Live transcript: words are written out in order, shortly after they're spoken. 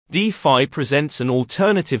DeFi presents an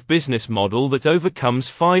alternative business model that overcomes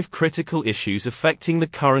 5 critical issues affecting the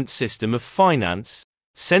current system of finance: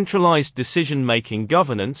 centralized decision-making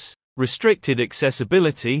governance, restricted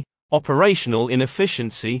accessibility, operational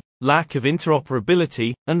inefficiency, lack of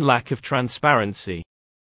interoperability, and lack of transparency.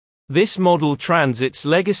 This model transits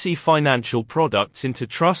legacy financial products into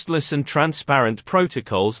trustless and transparent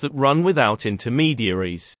protocols that run without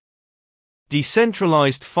intermediaries.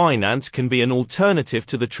 Decentralized finance can be an alternative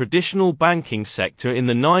to the traditional banking sector in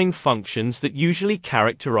the 9 functions that usually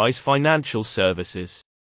characterize financial services.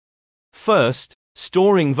 First,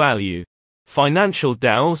 storing value. Financial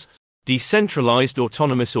DAOs, decentralized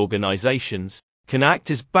autonomous organizations, can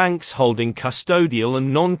act as banks holding custodial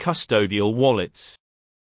and non-custodial wallets.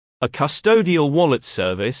 A custodial wallet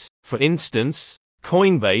service, for instance,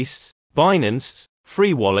 Coinbase, Binance,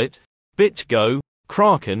 Free Wallet, BitGo,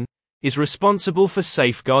 Kraken, is responsible for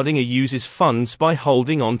safeguarding a user's funds by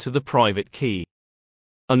holding onto the private key.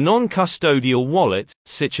 A non-custodial wallet,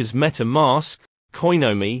 such as MetaMask,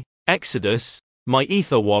 Coinomi, Exodus,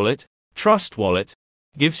 MyEtherWallet, Trust Wallet,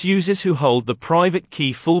 gives users who hold the private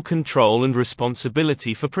key full control and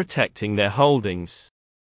responsibility for protecting their holdings.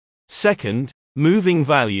 Second, moving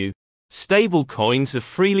value. Stablecoins are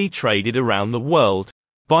freely traded around the world,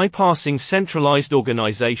 bypassing centralized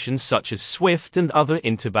organizations such as SWIFT and other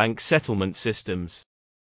interbank settlement systems.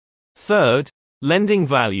 Third, lending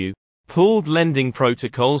value. Pooled lending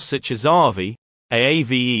protocols such as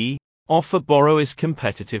AAVE offer borrowers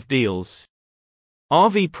competitive deals.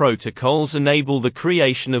 RV protocols enable the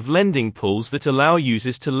creation of lending pools that allow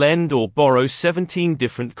users to lend or borrow 17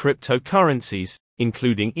 different cryptocurrencies,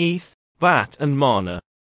 including ETH, BAT, and Mana.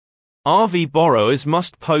 RV borrowers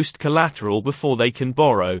must post collateral before they can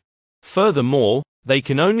borrow. Furthermore, they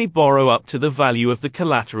can only borrow up to the value of the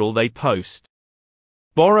collateral they post.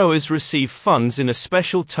 Borrowers receive funds in a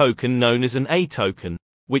special token known as an A token,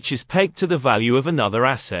 which is pegged to the value of another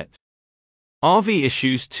asset. RV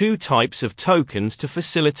issues 2 types of tokens to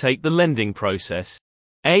facilitate the lending process: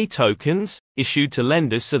 A tokens, issued to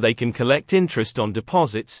lenders so they can collect interest on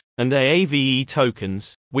deposits, and AAVE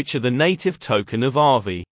tokens, which are the native token of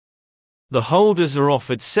RV. The holders are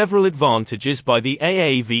offered several advantages by the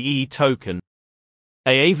AAVE token.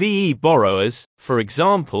 AAVE borrowers, for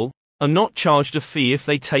example, are not charged a fee if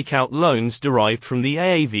they take out loans derived from the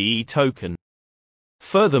AAVE token.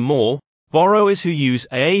 Furthermore, borrowers who use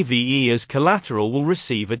AAVE as collateral will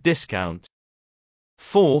receive a discount.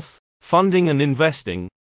 Fourth, funding and investing.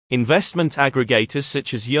 Investment aggregators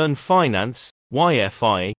such as Yearn Finance,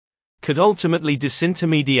 YFI, could ultimately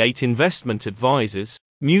disintermediate investment advisors,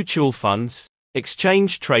 mutual funds,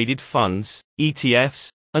 exchange-traded funds, ETFs,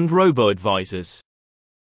 and robo-advisors.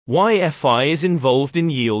 YFI is involved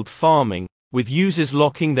in yield farming, with users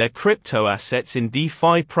locking their crypto assets in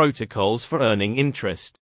DeFi protocols for earning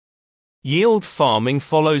interest. Yield farming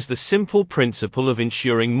follows the simple principle of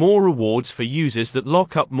ensuring more rewards for users that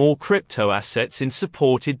lock up more crypto assets in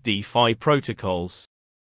supported DeFi protocols.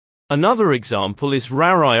 Another example is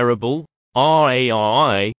Rariable,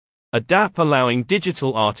 RARI, a dApp allowing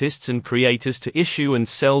digital artists and creators to issue and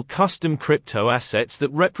sell custom crypto assets that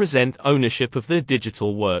represent ownership of their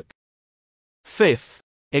digital work. Fifth,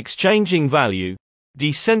 exchanging value.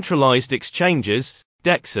 Decentralized exchanges,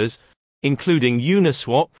 DEXs, including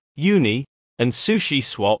Uniswap, Uni, and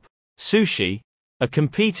SushiSwap, Sushi, are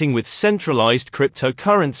competing with centralized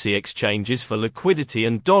cryptocurrency exchanges for liquidity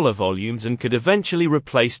and dollar volumes and could eventually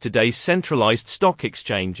replace today's centralized stock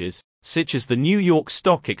exchanges, such as the New York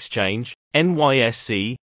Stock Exchange,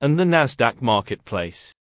 NYSE, and the Nasdaq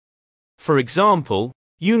marketplace. For example,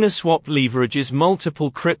 Uniswap leverages multiple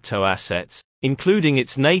crypto assets, including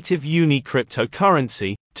its native Uni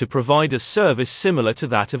cryptocurrency, to provide a service similar to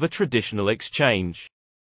that of a traditional exchange.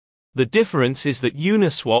 The difference is that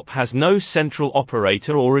Uniswap has no central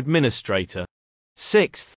operator or administrator.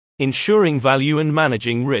 Sixth, ensuring value and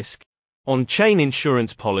managing risk. On-chain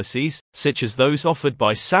insurance policies, such as those offered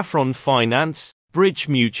by Saffron Finance, Bridge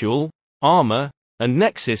Mutual, Armor, and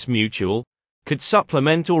Nexus Mutual, could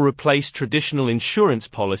supplement or replace traditional insurance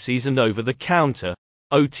policies and over-the-counter,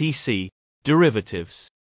 OTC, derivatives.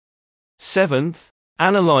 Seventh,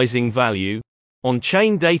 analyzing value.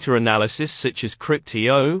 On-chain data analysis such as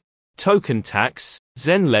Cryptio, TokenTax,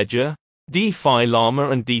 ZenLedger, DeFi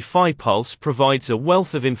Llama and DeFi Pulse provides a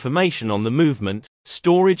wealth of information on the movement,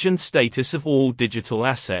 storage and status of all digital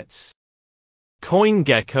assets.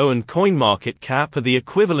 CoinGecko and CoinMarketCap are the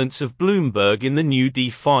equivalents of Bloomberg in the new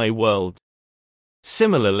DeFi world.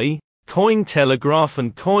 Similarly, Cointelegraph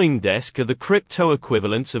and CoinDesk are the crypto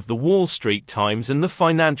equivalents of the Wall Street Times and the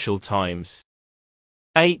Financial Times.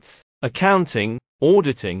 Eighth, accounting.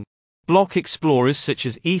 Auditing. Block explorers such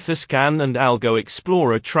as Etherscan and Algo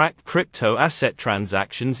Explorer track crypto asset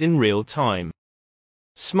transactions in real time.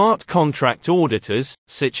 Smart contract auditors,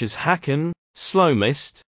 such as Hacken,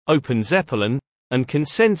 Slowmist, OpenZeppelin, and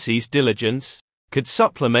Consensus Diligence, could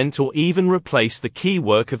supplement or even replace the key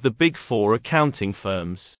work of the Big Four accounting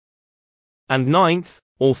firms. And ninth,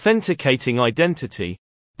 authenticating identity.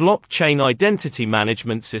 Blockchain identity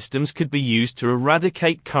management systems could be used to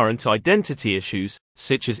eradicate current identity issues,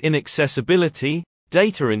 such as inaccessibility,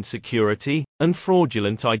 data insecurity, and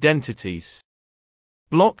fraudulent identities.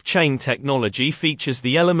 Blockchain technology features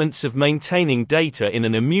the elements of maintaining data in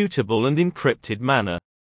an immutable and encrypted manner.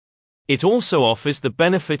 It also offers the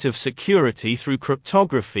benefit of security through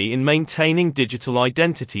cryptography in maintaining digital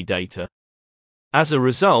identity data. As a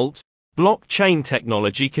result, blockchain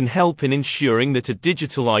technology can help in ensuring that a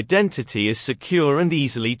digital identity is secure and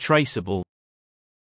easily traceable.